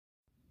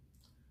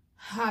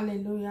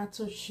Hallelujah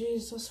to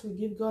Jesus. We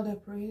give God a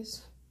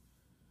praise.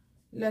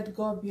 Let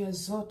God be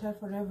exalted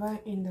forever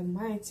in the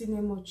mighty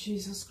name of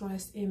Jesus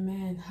Christ.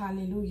 Amen.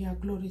 Hallelujah.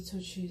 Glory to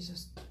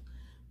Jesus.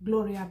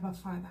 Glory, Abba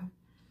Father.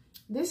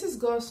 This is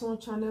God's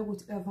own channel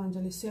with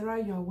Evangelist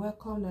Sarah. You are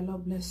welcome. The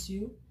Lord bless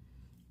you.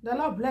 The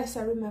Lord bless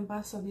every member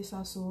of this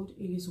household.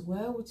 It is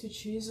well with you.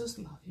 Jesus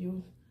love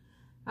you.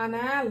 And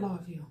I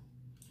love you.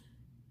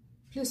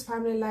 Please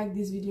family, like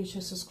this video,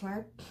 share,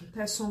 subscribe.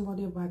 Tell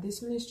somebody about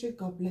this ministry.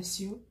 God bless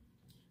you.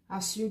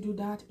 As you do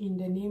that, in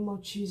the name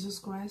of Jesus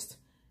Christ.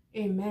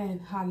 Amen.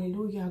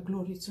 Hallelujah.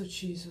 Glory to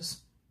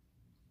Jesus.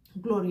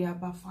 Glory,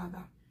 Abba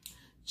Father.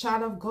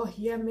 Child of God,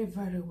 hear me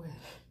very well.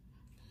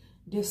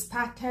 They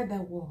started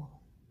the war.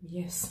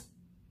 Yes.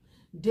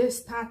 They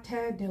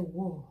started the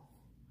war.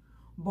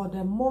 But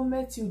the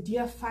moment you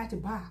dare fight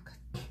back,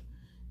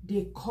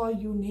 they call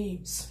you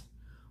names.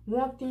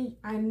 One thing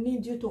I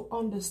need you to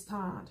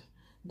understand,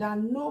 that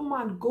no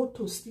man go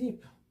to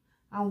sleep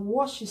and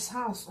watch his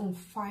house on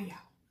fire.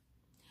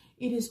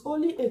 It is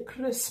only a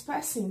crazy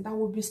person that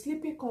will be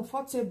sleeping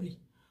comfortably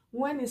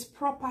when his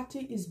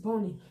property is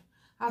burning.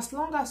 As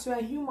long as you are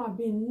a human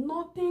being,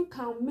 nothing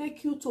can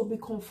make you to be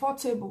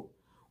comfortable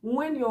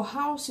when your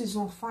house is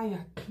on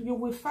fire. You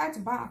will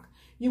fight back.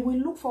 You will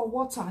look for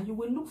water. You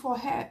will look for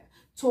help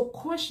to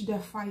quench the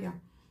fire.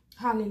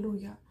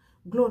 Hallelujah.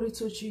 Glory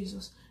to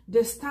Jesus.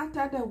 They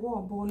started the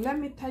war, but let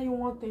me tell you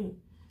one thing.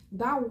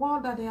 That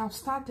war that they have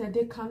started,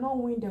 they cannot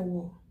win the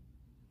war.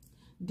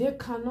 They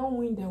cannot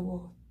win the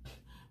war.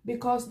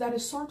 Because there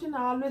is something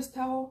I always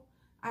tell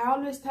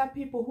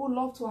people who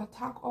love to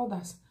attack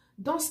others.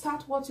 Don't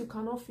start what you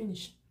cannot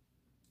finish.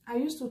 I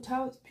used to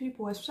tell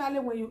people, especially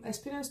when you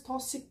experience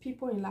toxic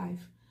people in life,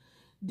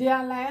 they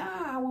are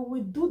like, we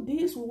will do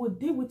this, we will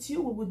deal with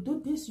you, we will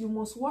do this, you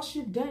must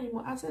worship them.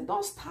 I said,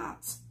 don't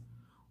start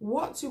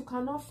what you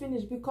cannot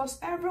finish, because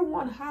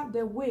everyone have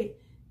the way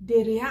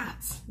they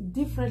react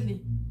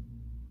differently.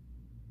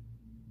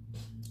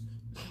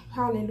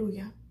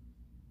 Hallelujah.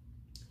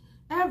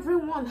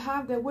 Everyone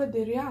have the way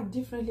they react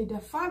differently. The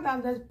fact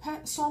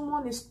that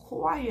someone is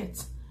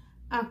quiet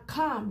and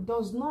calm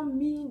does not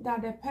mean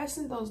that the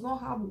person does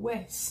not have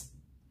words.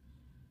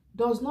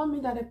 Does not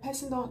mean that the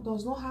person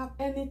does not have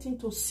anything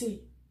to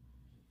say.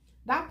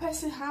 That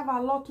person have a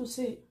lot to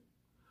say.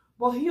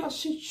 But he or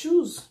she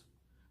choose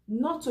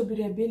not to be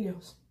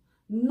rebellious.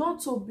 Not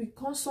to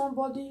become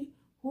somebody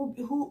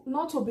who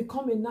not to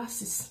become a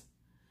narcissist.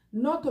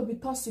 Not to be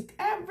toxic.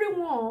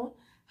 Everyone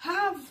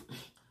have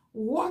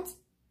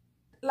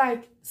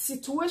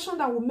situation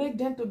that will make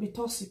them to be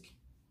toxic,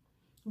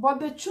 but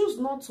they choose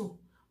not to.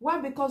 Why?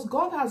 Because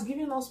God has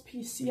given us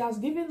peace. He has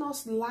given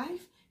us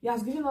life. He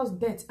has given us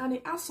death, and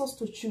he asks us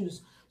to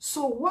choose.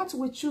 So what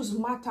we choose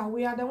matter.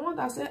 We are the one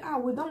that say,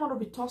 we don't want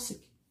to be toxic.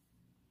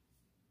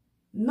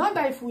 Not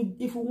that if we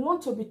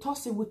want to be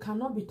toxic, we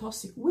cannot be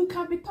toxic. We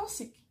can be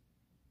toxic,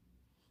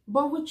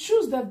 but we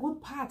choose the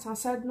good part and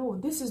said, no,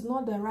 this is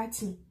not the right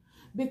thing.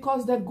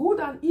 Because the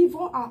good and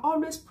evil are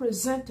always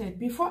presented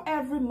before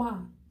every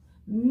man,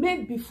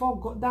 made before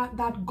God,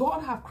 that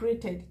God have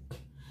created.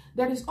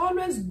 There is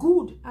always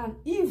good and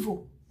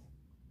evil.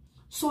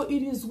 So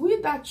it is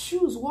we that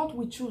choose what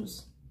we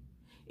choose.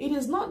 It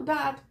is not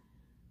that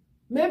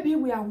maybe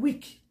we are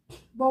weak,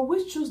 but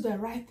we choose the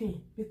right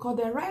thing, because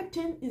the right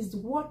thing is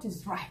what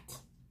is right.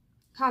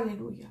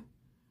 Hallelujah.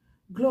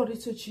 Glory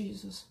to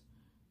Jesus.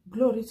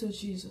 Glory to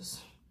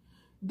Jesus.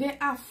 They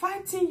are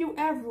fighting you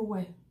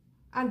everywhere,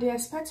 and they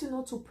expect you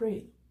not to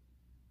pray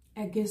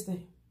against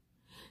them.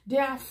 They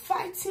are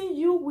fighting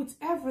you with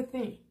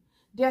everything.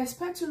 They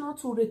expect you not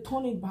to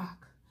return it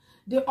back.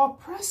 They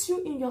oppress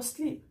you in your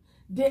sleep.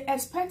 They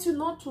expect you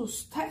not to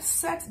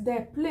set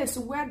the place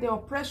where the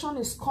oppression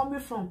is coming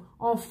from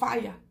on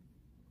fire.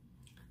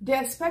 They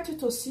expect you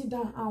to sit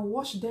down and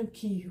watch them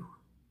kill you.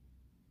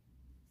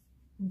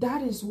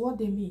 That is what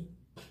they mean.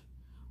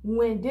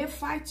 When they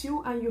fight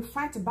you and you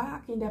fight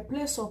back in the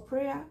place of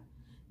prayer,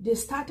 they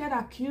started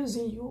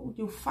accusing you.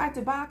 You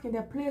fight back in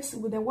the place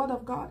with the word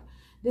of God.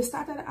 They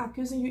started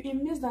accusing you. It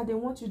means that they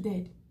want you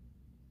dead.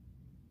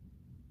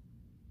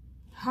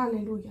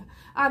 Hallelujah.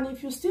 And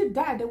if you still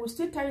die, they will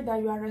still tell you that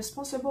you are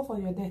responsible for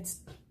your death.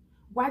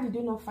 Why did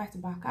you not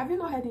fight back? Have you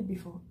not heard it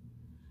before?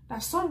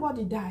 That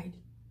somebody died,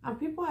 and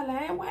people are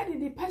like, why did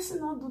the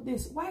person not do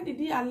this? Why did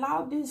he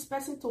allow this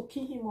person to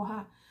kill him or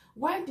her?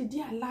 Why did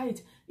he allow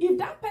it? If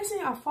that person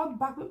had fought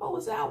back, people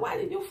will say, why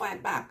did you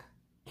fight back?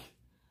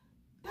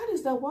 That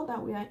is the world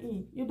that we are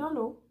in. You don't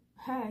know.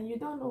 Hey, you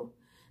don't know.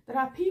 There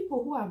are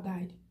people who have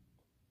died.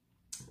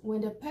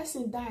 When the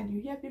person died,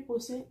 you hear people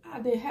say,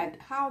 they heard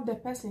how the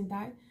person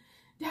died.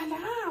 They are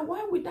like,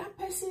 why would that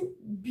person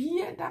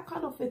bear that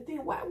kind of a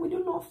thing? Why would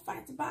you not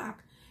fight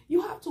back?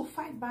 You have to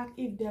fight back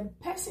if the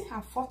person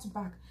have fought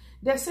back.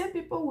 The same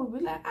people will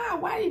be like,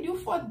 why did you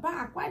fight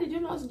back? Why did you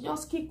not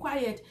just keep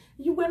quiet?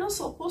 You were not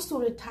supposed to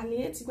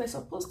retaliate. You were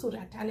supposed to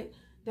retaliate.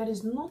 There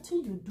is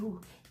nothing you do.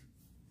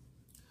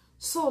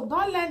 So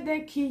don't let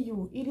them kill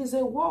you. It is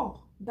a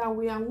war that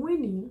we are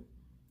winning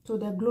to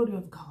the glory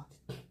of God.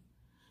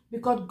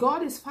 Because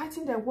God is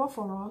fighting the war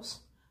for us,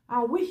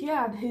 And we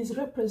here, his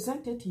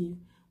representative,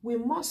 we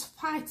must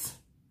fight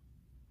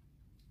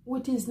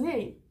with his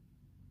name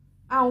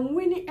and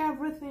win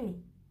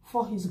everything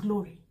for his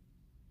glory.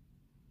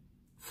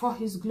 For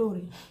his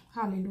glory.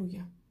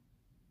 Hallelujah.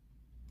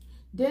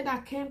 They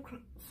that came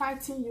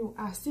fighting you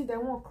are still the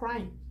one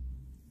crying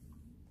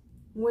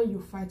when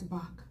you fight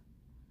back.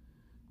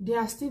 They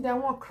are still the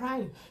one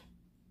crying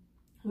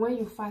when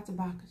you fight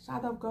back.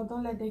 Child of God,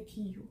 don't let them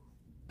kill you.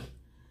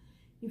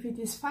 If it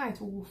is fight,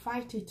 we will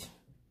fight it.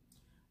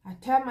 I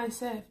tell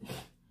myself,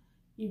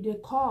 if they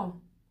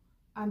come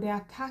and they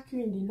attack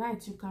you in the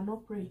night, you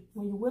cannot pray.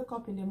 When you wake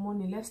up in the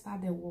morning, let's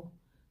start the war.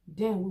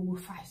 Then we will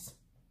fight.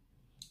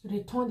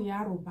 Return the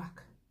arrow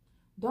back.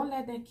 Don't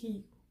let them kill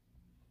you.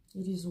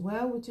 It is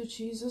well with you.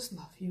 Jesus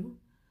love you.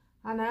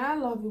 And I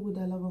love you with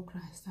the love of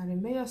Christ. I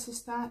remain your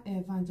sister,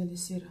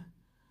 Evangelist Sarah.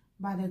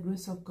 By the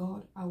grace of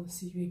God, I will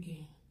see you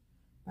again.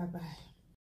 Bye-bye.